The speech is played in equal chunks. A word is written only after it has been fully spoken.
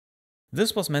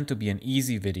This was meant to be an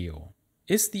easy video.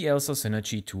 Is the ELSA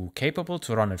Synergy 2 capable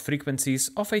to run at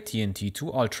frequencies of a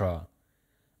TNT2 Ultra?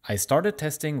 I started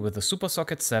testing with the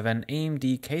SuperSocket 7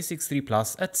 AMD K63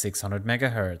 Plus at 600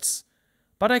 MHz,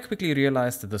 but I quickly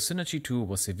realized that the Synergy 2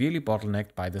 was severely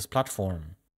bottlenecked by this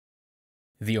platform.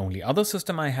 The only other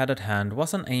system I had at hand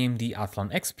was an AMD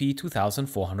Athlon XP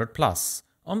 2400 Plus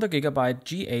on the Gigabyte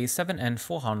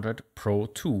GA7N400 Pro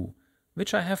 2,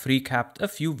 which I have recapped a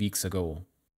few weeks ago.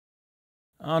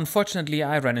 Unfortunately,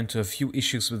 I ran into a few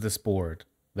issues with this board.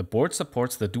 The board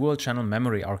supports the dual-channel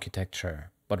memory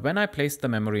architecture, but when I placed the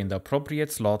memory in the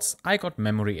appropriate slots, I got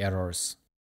memory errors.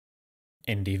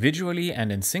 Individually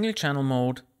and in single-channel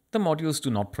mode, the modules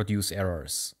do not produce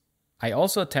errors. I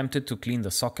also attempted to clean the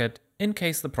socket in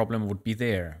case the problem would be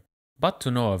there, but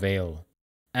to no avail.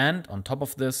 And on top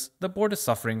of this, the board is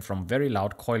suffering from very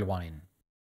loud coil whine.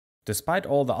 Despite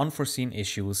all the unforeseen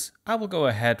issues, I will go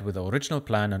ahead with the original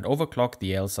plan and overclock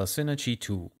the ELSA Synergy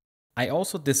 2. I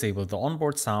also disabled the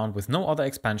onboard sound with no other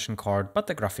expansion card but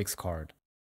the graphics card.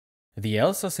 The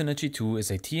ELSA Synergy 2 is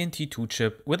a TNT2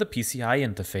 chip with a PCI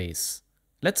interface.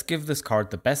 Let's give this card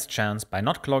the best chance by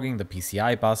not clogging the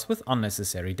PCI bus with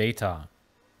unnecessary data.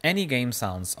 Any game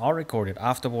sounds are recorded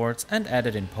afterwards and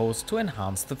added in post to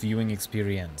enhance the viewing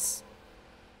experience.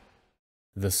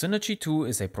 The Synergy 2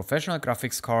 is a professional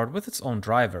graphics card with its own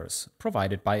drivers,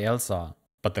 provided by ELSA,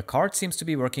 but the card seems to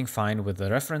be working fine with the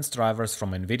reference drivers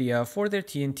from nVidia for their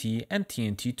TNT and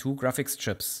TNT2 graphics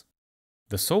chips.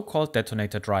 The so-called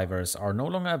detonator drivers are no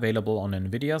longer available on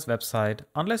nVidia's website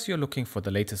unless you're looking for the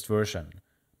latest version,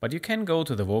 but you can go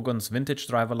to the VOGONS vintage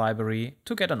driver library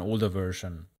to get an older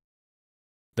version.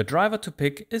 The driver to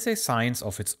pick is a science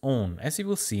of its own, as you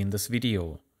will see in this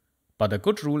video. But a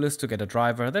good rule is to get a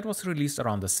driver that was released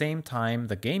around the same time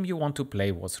the game you want to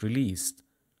play was released.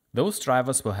 Those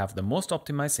drivers will have the most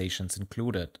optimizations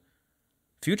included.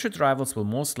 Future drivers will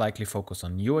most likely focus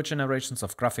on newer generations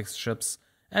of graphics chips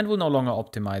and will no longer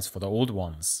optimize for the old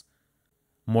ones.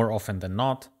 More often than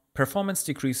not, performance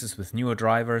decreases with newer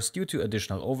drivers due to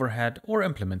additional overhead or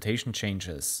implementation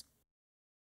changes.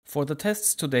 For the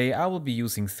tests today, I will be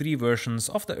using 3 versions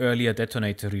of the earlier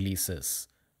detonator releases: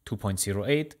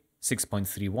 2.08,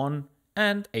 6.31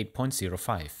 and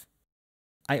 8.05.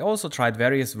 I also tried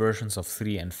various versions of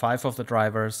 3 and 5 of the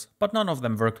drivers, but none of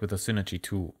them worked with the Synergy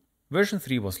 2. Version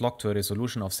 3 was locked to a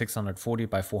resolution of 640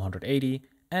 by 480,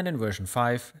 and in version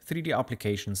 5, 3D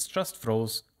applications just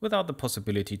froze without the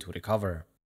possibility to recover.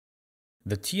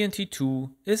 The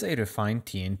TNT2 is a refined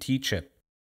TNT chip.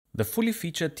 The fully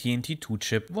featured TNT2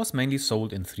 chip was mainly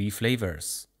sold in 3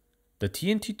 flavors. The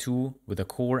TNT2 with a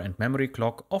core and memory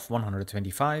clock of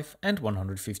 125 and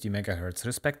 150 MHz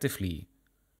respectively.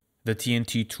 The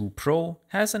TNT2 Pro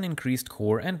has an increased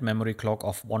core and memory clock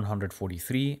of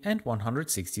 143 and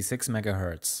 166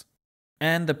 MHz.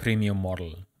 And the premium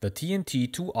model, the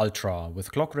TNT2 Ultra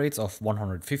with clock rates of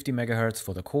 150 MHz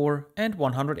for the core and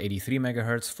 183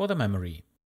 MHz for the memory.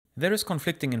 There is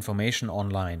conflicting information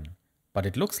online, but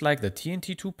it looks like the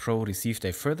TNT2 Pro received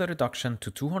a further reduction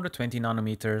to 220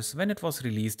 nanometers when it was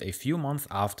released a few months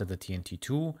after the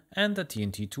TNT2 and the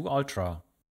TNT2 Ultra.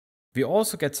 We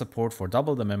also get support for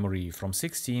double the memory from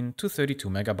 16 to 32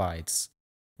 megabytes.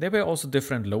 There were also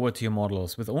different lower tier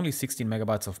models with only 16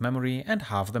 megabytes of memory and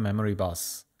half the memory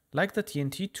bus, like the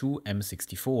TNT2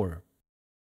 M64.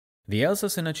 The ELSA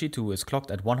Synergy 2 is clocked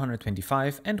at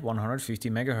 125 and 150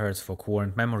 MHz for core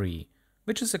and memory,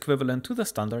 which is equivalent to the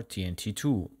standard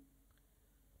TNT2.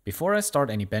 Before I start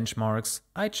any benchmarks,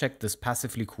 I checked this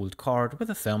passively cooled card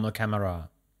with a thermal camera.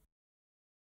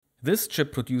 This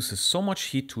chip produces so much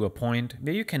heat to a point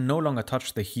where you can no longer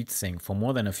touch the heatsink for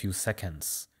more than a few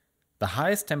seconds. The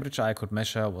highest temperature I could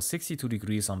measure was 62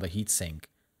 degrees on the heatsink.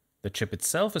 The chip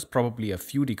itself is probably a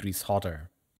few degrees hotter.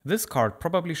 This card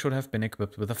probably should have been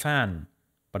equipped with a fan,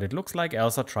 but it looks like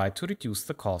ELSA tried to reduce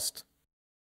the cost.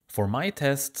 For my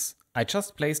tests, I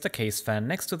just placed a case fan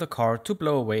next to the card to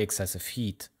blow away excessive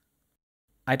heat.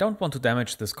 I don't want to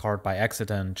damage this card by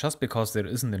accident just because there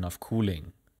isn't enough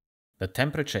cooling. The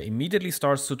temperature immediately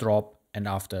starts to drop, and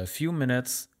after a few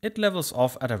minutes, it levels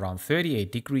off at around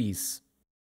 38 degrees.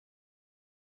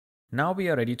 Now we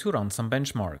are ready to run some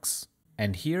benchmarks.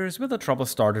 And here's where the trouble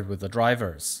started with the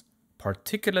drivers,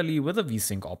 particularly with the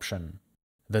VSync option.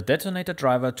 The detonator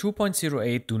driver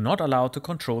 2.08 do not allow to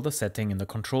control the setting in the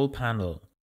control panel.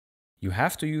 You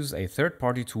have to use a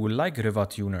third-party tool like Riva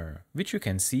Tuner, which you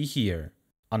can see here.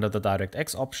 Under the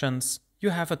DirectX options,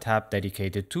 you have a tab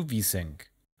dedicated to VSync.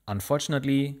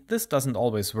 Unfortunately, this doesn't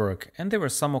always work, and there were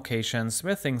some occasions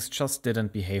where things just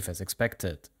didn't behave as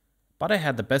expected. But I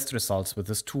had the best results with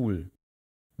this tool.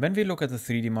 When we look at the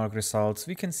 3D Mark results,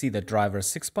 we can see that drivers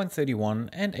 6.31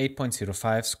 and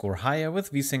 8.05 score higher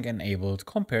with VSync enabled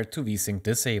compared to VSync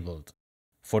disabled.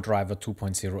 For driver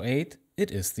 2.08,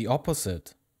 it is the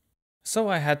opposite. So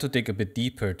I had to dig a bit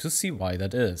deeper to see why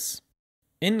that is.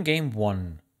 In game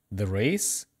 1, the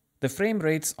race, the frame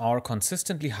rates are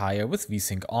consistently higher with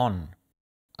VSync on.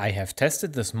 I have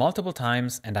tested this multiple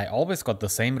times and I always got the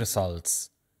same results.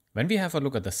 When we have a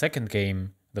look at the second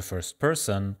game, the first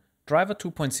person, driver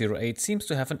 2.08 seems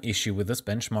to have an issue with this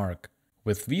benchmark.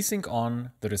 With VSync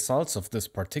on, the results of this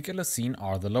particular scene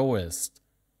are the lowest.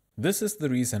 This is the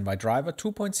reason why driver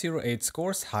 2.08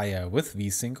 scores higher with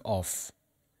VSync off.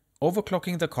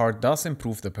 Overclocking the card does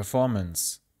improve the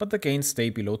performance, but the gains stay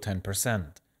below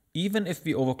 10%, even if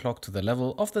we overclock to the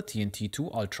level of the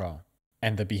TNT2 Ultra.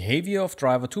 And the behavior of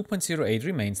driver 2.08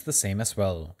 remains the same as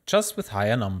well, just with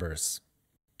higher numbers.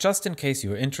 Just in case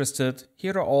you are interested,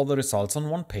 here are all the results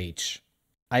on one page.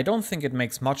 I don't think it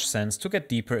makes much sense to get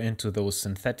deeper into those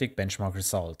synthetic benchmark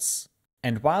results.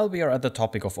 And while we are at the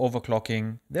topic of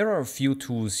overclocking, there are a few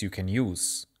tools you can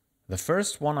use. The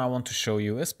first one I want to show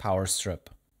you is Power Strip.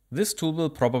 This tool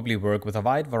will probably work with a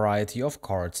wide variety of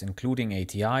cards, including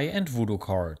ATI and Voodoo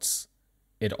cards.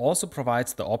 It also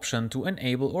provides the option to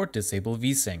enable or disable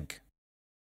VSync.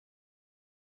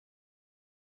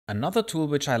 Another tool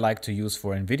which I like to use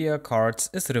for nVidia cards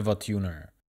is River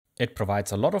Tuner. It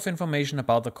provides a lot of information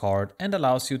about the card and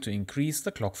allows you to increase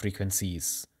the clock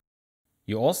frequencies.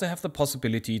 You also have the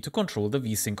possibility to control the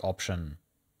VSync option.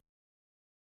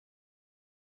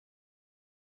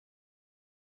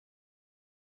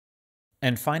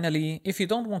 And finally, if you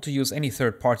don't want to use any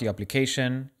third-party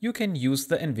application, you can use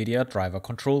the nVidia driver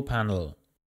control panel.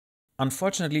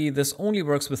 Unfortunately, this only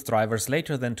works with drivers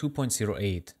later than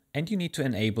 2.08, and you need to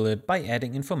enable it by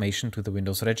adding information to the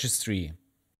Windows registry.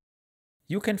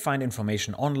 You can find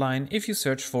information online if you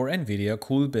search for nVidia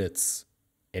Coolbits.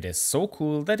 It is so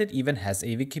cool that it even has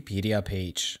a Wikipedia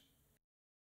page.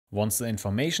 Once the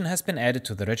information has been added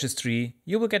to the registry,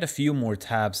 you will get a few more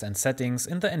tabs and settings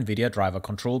in the nVidia driver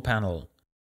control panel.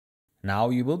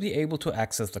 Now you will be able to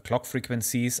access the clock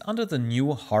frequencies under the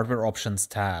new Hardware Options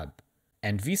tab.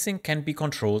 And VSync can be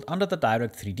controlled under the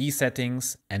Direct 3D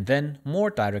settings and then more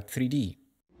Direct 3D.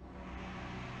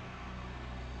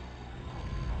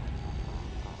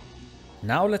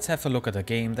 Now let's have a look at a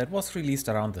game that was released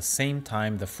around the same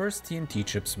time the first TNT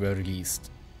chips were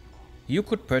released. You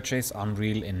could purchase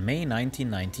Unreal in May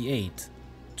 1998,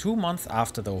 2 months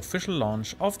after the official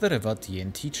launch of the River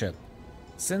TNT chip.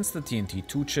 Since the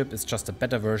TNT2 chip is just a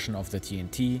better version of the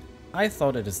TNT, I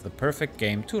thought it is the perfect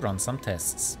game to run some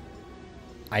tests.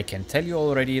 I can tell you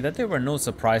already that there were no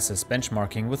surprises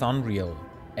benchmarking with Unreal.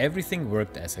 Everything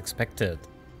worked as expected.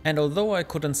 And although I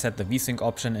couldn't set the VSync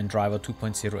option in driver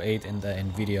 2.08 in the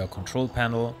nVidia control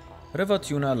panel, River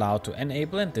Tuner allowed to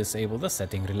enable and disable the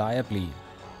setting reliably.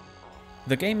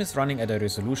 The game is running at a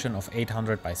resolution of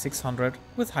 800 by 600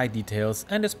 with high details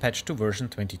and is patched to version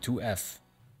 22F.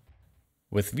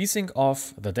 With VSync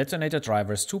off, the detonator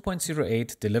drivers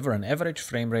 2.08 deliver an average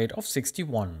frame rate of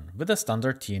 61 with a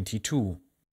standard TNT2.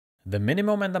 The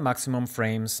minimum and the maximum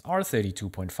frames are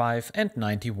 32.5 and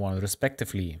 91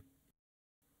 respectively.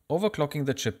 Overclocking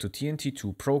the chip to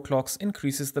TNT2 Pro clocks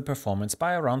increases the performance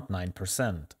by around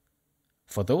 9%.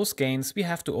 For those gains, we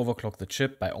have to overclock the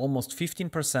chip by almost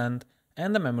 15%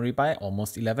 and the memory by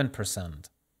almost 11%.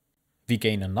 We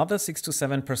gain another 6 to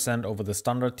 7% over the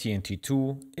standard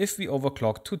TNT2 if we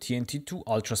overclock to TNT2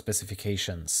 Ultra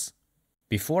specifications.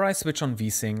 Before I switch on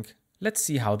VSync, let's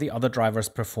see how the other drivers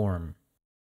perform.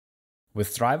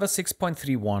 With driver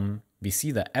 6.31, we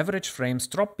see the average frames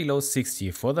drop below 60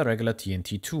 for the regular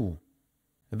TNT2.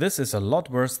 This is a lot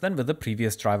worse than with the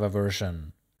previous driver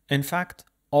version. In fact,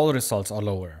 all results are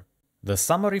lower. The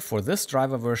summary for this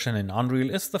driver version in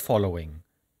Unreal is the following.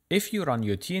 If you run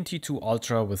your TNT2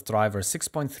 Ultra with driver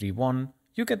 6.31,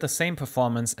 you get the same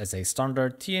performance as a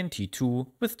standard TNT2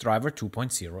 with driver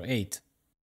 2.08.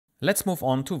 Let's move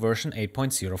on to version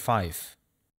 8.05.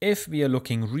 If we are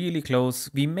looking really close,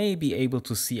 we may be able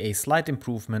to see a slight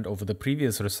improvement over the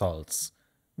previous results.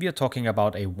 We are talking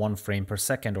about a 1 frame per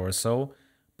second or so,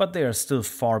 but they are still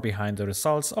far behind the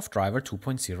results of driver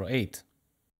 2.08.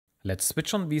 Let's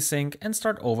switch on VSync and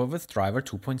start over with driver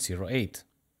 2.08.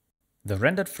 The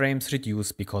rendered frames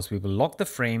reduce because we will lock the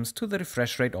frames to the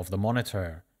refresh rate of the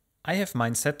monitor. I have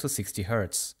mine set to 60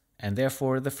 Hz, and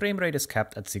therefore the frame rate is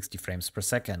capped at 60 frames per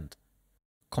second.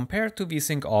 Compared to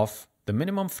VSync off, the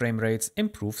minimum frame rates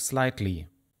improve slightly,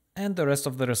 and the rest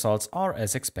of the results are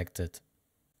as expected.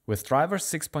 With driver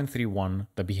 6.31,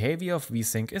 the behavior of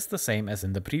VSync is the same as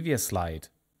in the previous slide.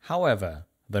 However,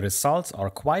 the results are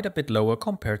quite a bit lower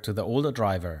compared to the older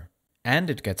driver. And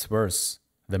it gets worse.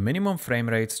 The minimum frame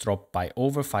rates drop by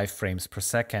over 5 frames per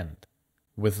second.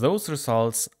 With those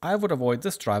results, I would avoid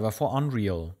this driver for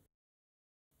Unreal.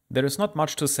 There is not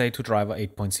much to say to driver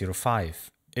 8.05.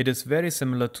 It is very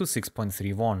similar to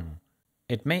 6.31.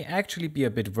 It may actually be a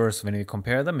bit worse when we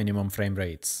compare the minimum frame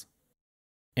rates.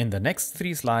 In the next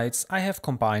 3 slides, I have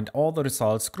combined all the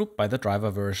results grouped by the driver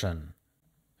version.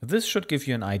 This should give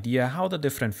you an idea how the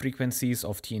different frequencies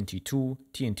of TNT2,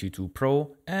 TNT2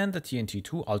 Pro and the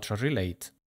TNT2 Ultra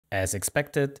relate. As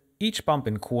expected, each bump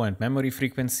in core and memory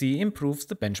frequency improves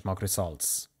the benchmark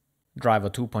results. Driver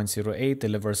 2.08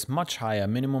 delivers much higher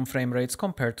minimum frame rates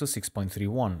compared to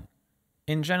 6.31.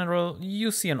 In general,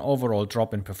 you see an overall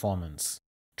drop in performance.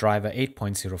 Driver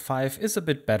 8.05 is a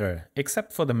bit better,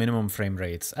 except for the minimum frame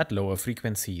rates at lower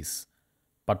frequencies,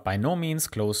 but by no means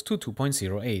close to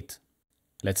 2.08.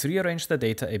 Let's rearrange the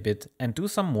data a bit and do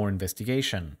some more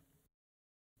investigation.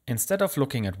 Instead of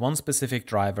looking at one specific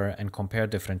driver and compare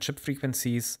different chip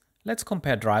frequencies, let's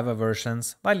compare driver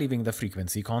versions by leaving the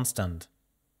frequency constant.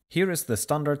 Here is the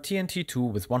standard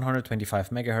TNT2 with 125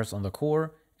 MHz on the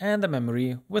core and the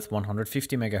memory with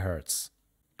 150 MHz.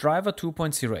 Driver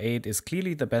 2.08 is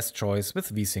clearly the best choice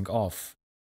with VSync off.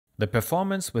 The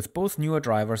performance with both newer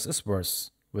drivers is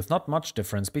worse, with not much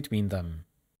difference between them.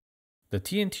 The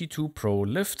TNT2 Pro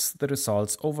lifts the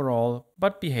results overall,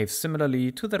 but behaves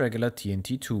similarly to the regular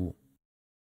TNT2.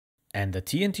 And the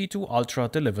TNT2 Ultra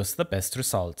delivers the best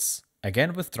results,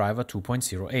 again with driver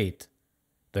 2.08.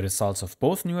 The results of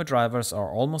both newer drivers are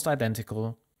almost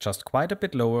identical, just quite a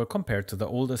bit lower compared to the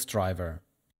oldest driver.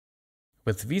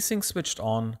 With VSync switched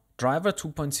on, driver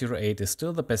 2.08 is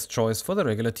still the best choice for the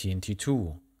regular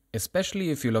TNT2, especially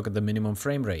if you look at the minimum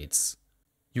frame rates.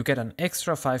 You get an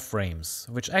extra 5 frames,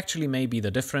 which actually may be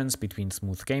the difference between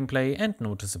smooth gameplay and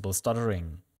noticeable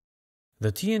stuttering.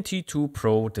 The TNT2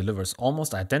 Pro delivers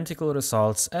almost identical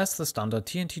results as the standard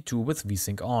TNT2 with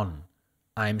VSync on.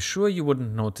 I'm sure you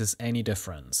wouldn't notice any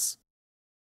difference.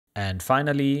 And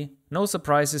finally, no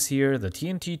surprises here, the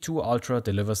TNT2 Ultra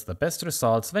delivers the best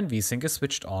results when VSync is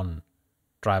switched on.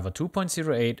 Driver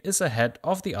 2.08 is ahead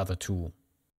of the other two.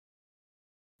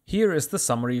 Here is the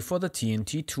summary for the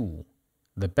TNT2.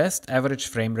 The best average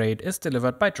frame rate is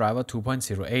delivered by driver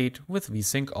 2.08 with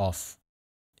VSync off.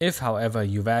 If however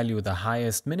you value the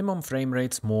highest minimum frame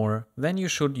rates more, then you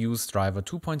should use driver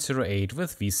 2.08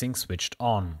 with VSync switched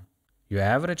on. Your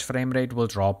average frame rate will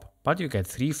drop, but you get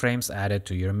 3 frames added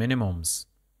to your minimums.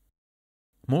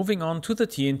 Moving on to the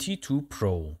TNT2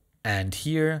 Pro. And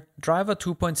here, driver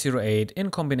 2.08 in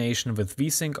combination with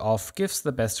VSync off gives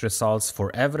the best results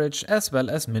for average as well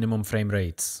as minimum frame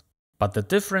rates. But the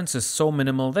difference is so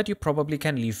minimal that you probably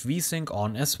can leave VSync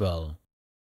on as well.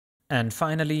 And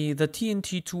finally, the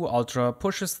TNT2 Ultra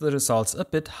pushes the results a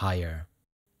bit higher.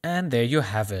 And there you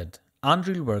have it.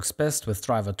 Unreal works best with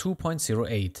driver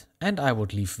 2.08, and I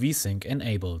would leave VSync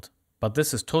enabled. But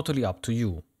this is totally up to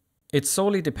you. It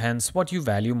solely depends what you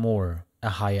value more, a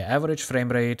higher average frame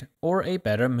rate or a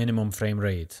better minimum frame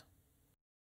rate.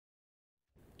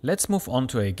 Let's move on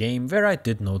to a game where I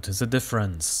did notice a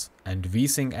difference, and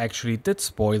VSync actually did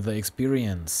spoil the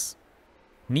experience.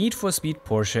 Need for Speed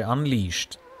Porsche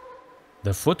Unleashed.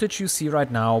 The footage you see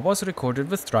right now was recorded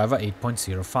with driver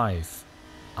 8.05.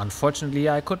 Unfortunately,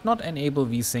 I could not enable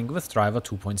VSync with driver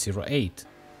 2.08.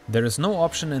 There is no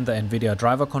option in the nVidia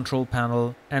driver control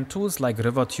panel, and tools like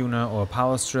River Tuner or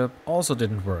PowerStrip also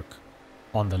didn't work.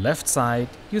 On the left side,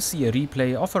 you see a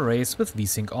replay of a race with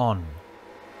VSync on.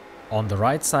 On the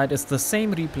right side is the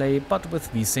same replay but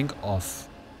with VSync off.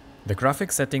 The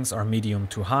graphic settings are medium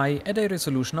to high at a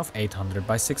resolution of 800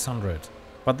 by 600,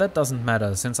 but that doesn't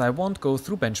matter since I won't go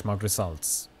through benchmark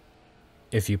results.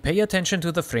 If you pay attention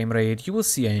to the frame rate, you will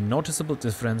see a noticeable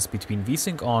difference between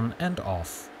VSync on and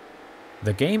off.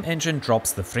 The game engine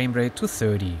drops the frame rate to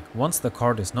 30 once the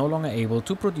card is no longer able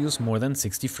to produce more than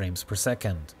 60 frames per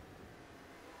second.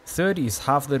 30 is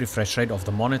half the refresh rate of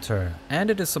the monitor, and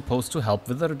it is supposed to help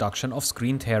with the reduction of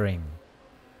screen tearing.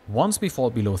 Once we fall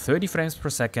below 30 frames per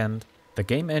second, the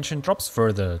game engine drops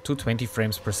further to 20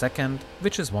 frames per second,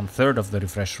 which is 1/3 of the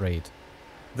refresh rate.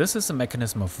 This is a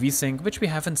mechanism of VSync which we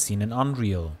haven't seen in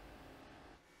Unreal.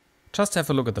 Just have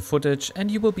a look at the footage and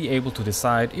you will be able to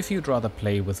decide if you'd rather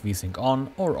play with VSync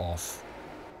on or off.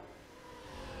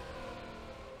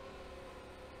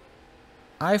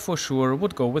 I for sure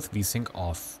would go with VSync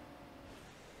off.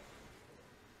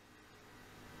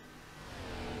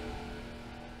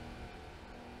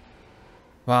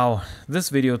 Wow, this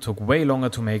video took way longer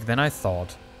to make than I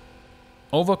thought.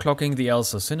 Overclocking the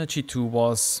ELSA Synergy 2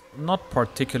 was not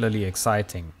particularly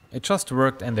exciting, it just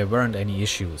worked and there weren't any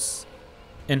issues.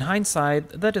 In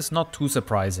hindsight, that is not too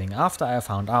surprising after I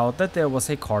found out that there was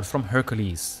a card from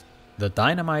Hercules, the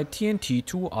dynamite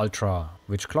TNT2 Ultra,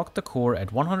 which clocked the core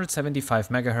at 175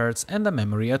 MHz and the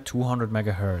memory at 200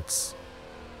 MHz.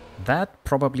 That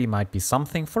probably might be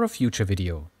something for a future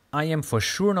video. I am for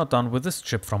sure not done with this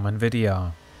chip from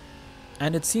nVidia.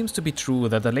 And it seems to be true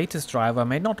that the latest driver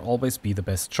may not always be the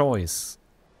best choice.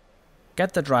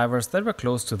 Get the drivers that were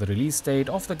close to the release date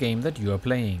of the game that you are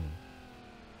playing.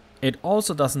 It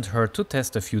also doesn't hurt to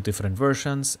test a few different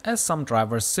versions, as some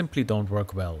drivers simply don't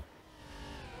work well.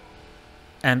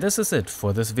 And this is it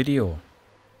for this video.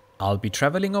 I'll be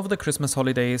traveling over the Christmas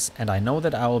holidays and I know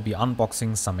that I will be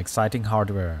unboxing some exciting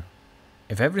hardware.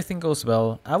 If everything goes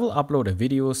well, I will upload a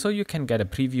video so you can get a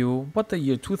preview what the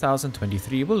year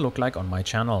 2023 will look like on my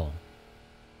channel.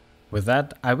 With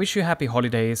that, I wish you happy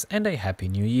holidays and a happy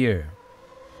new year.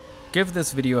 Give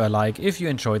this video a like if you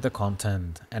enjoyed the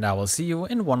content, and I will see you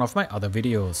in one of my other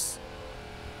videos.